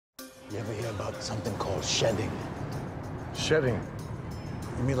You ever hear about something called shedding? Shedding?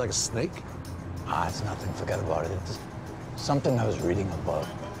 You mean like a snake? Ah, it's nothing. Forget about it. It's something I was reading about.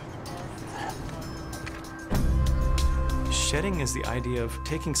 Shedding is the idea of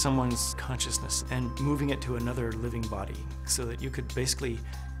taking someone's consciousness and moving it to another living body so that you could basically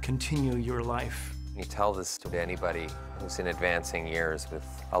continue your life. You tell this to anybody who's in advancing years with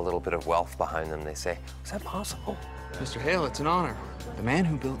a little bit of wealth behind them, they say, is that possible? Mr. Hale, it's an honor. The man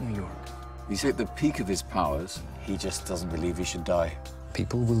who built New York. He's at the peak of his powers. He just doesn't believe he should die.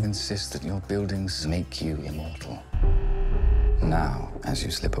 People will insist that your buildings make you immortal. Now, as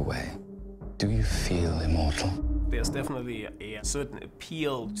you slip away, do you feel immortal? There's definitely a certain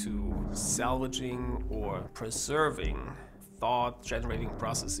appeal to salvaging or preserving thought-generating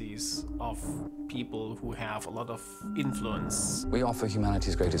processes of people who have a lot of influence. We offer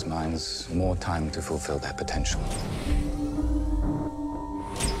humanity's greatest minds more time to fulfill their potential.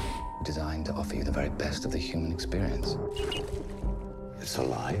 Designed to offer you the very best of the human experience. It's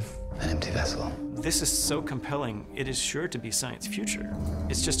alive. An empty vessel. This is so compelling, it is sure to be science future.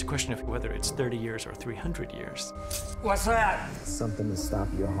 It's just a question of whether it's 30 years or 300 years. What's that? Something to stop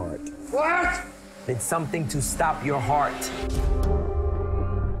your heart. What? It's something to stop your heart.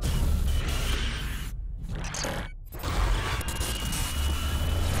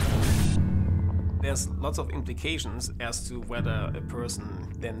 There's lots of implications as to whether a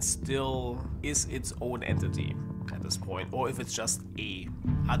person then still is its own entity at this point, or if it's just a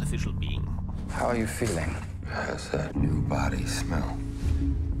artificial being. How are you feeling? How's that new body smell?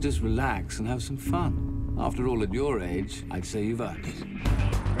 Just relax and have some fun. After all, at your age, I'd say you've earned it.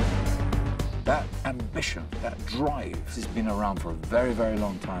 That ambition, that drive, has been around for a very, very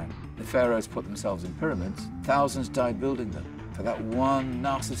long time. The pharaohs put themselves in pyramids. Thousands died building them. For that one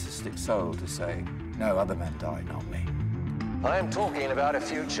narcissistic soul to say, no, other men died, not me. I am talking about a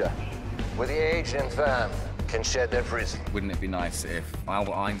future where the aged and infirm can shed their prison. Wouldn't it be nice if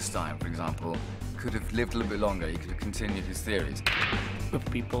Albert Einstein, for example, could have lived a little bit longer, he could have continued his theories? If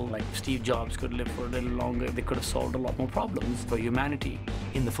people like Steve Jobs could live for a little longer, they could have solved a lot more problems for humanity.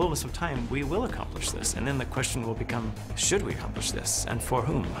 In the fullness of time, we will accomplish this, and then the question will become, should we accomplish this, and for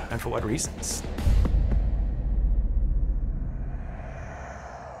whom, and for what reasons?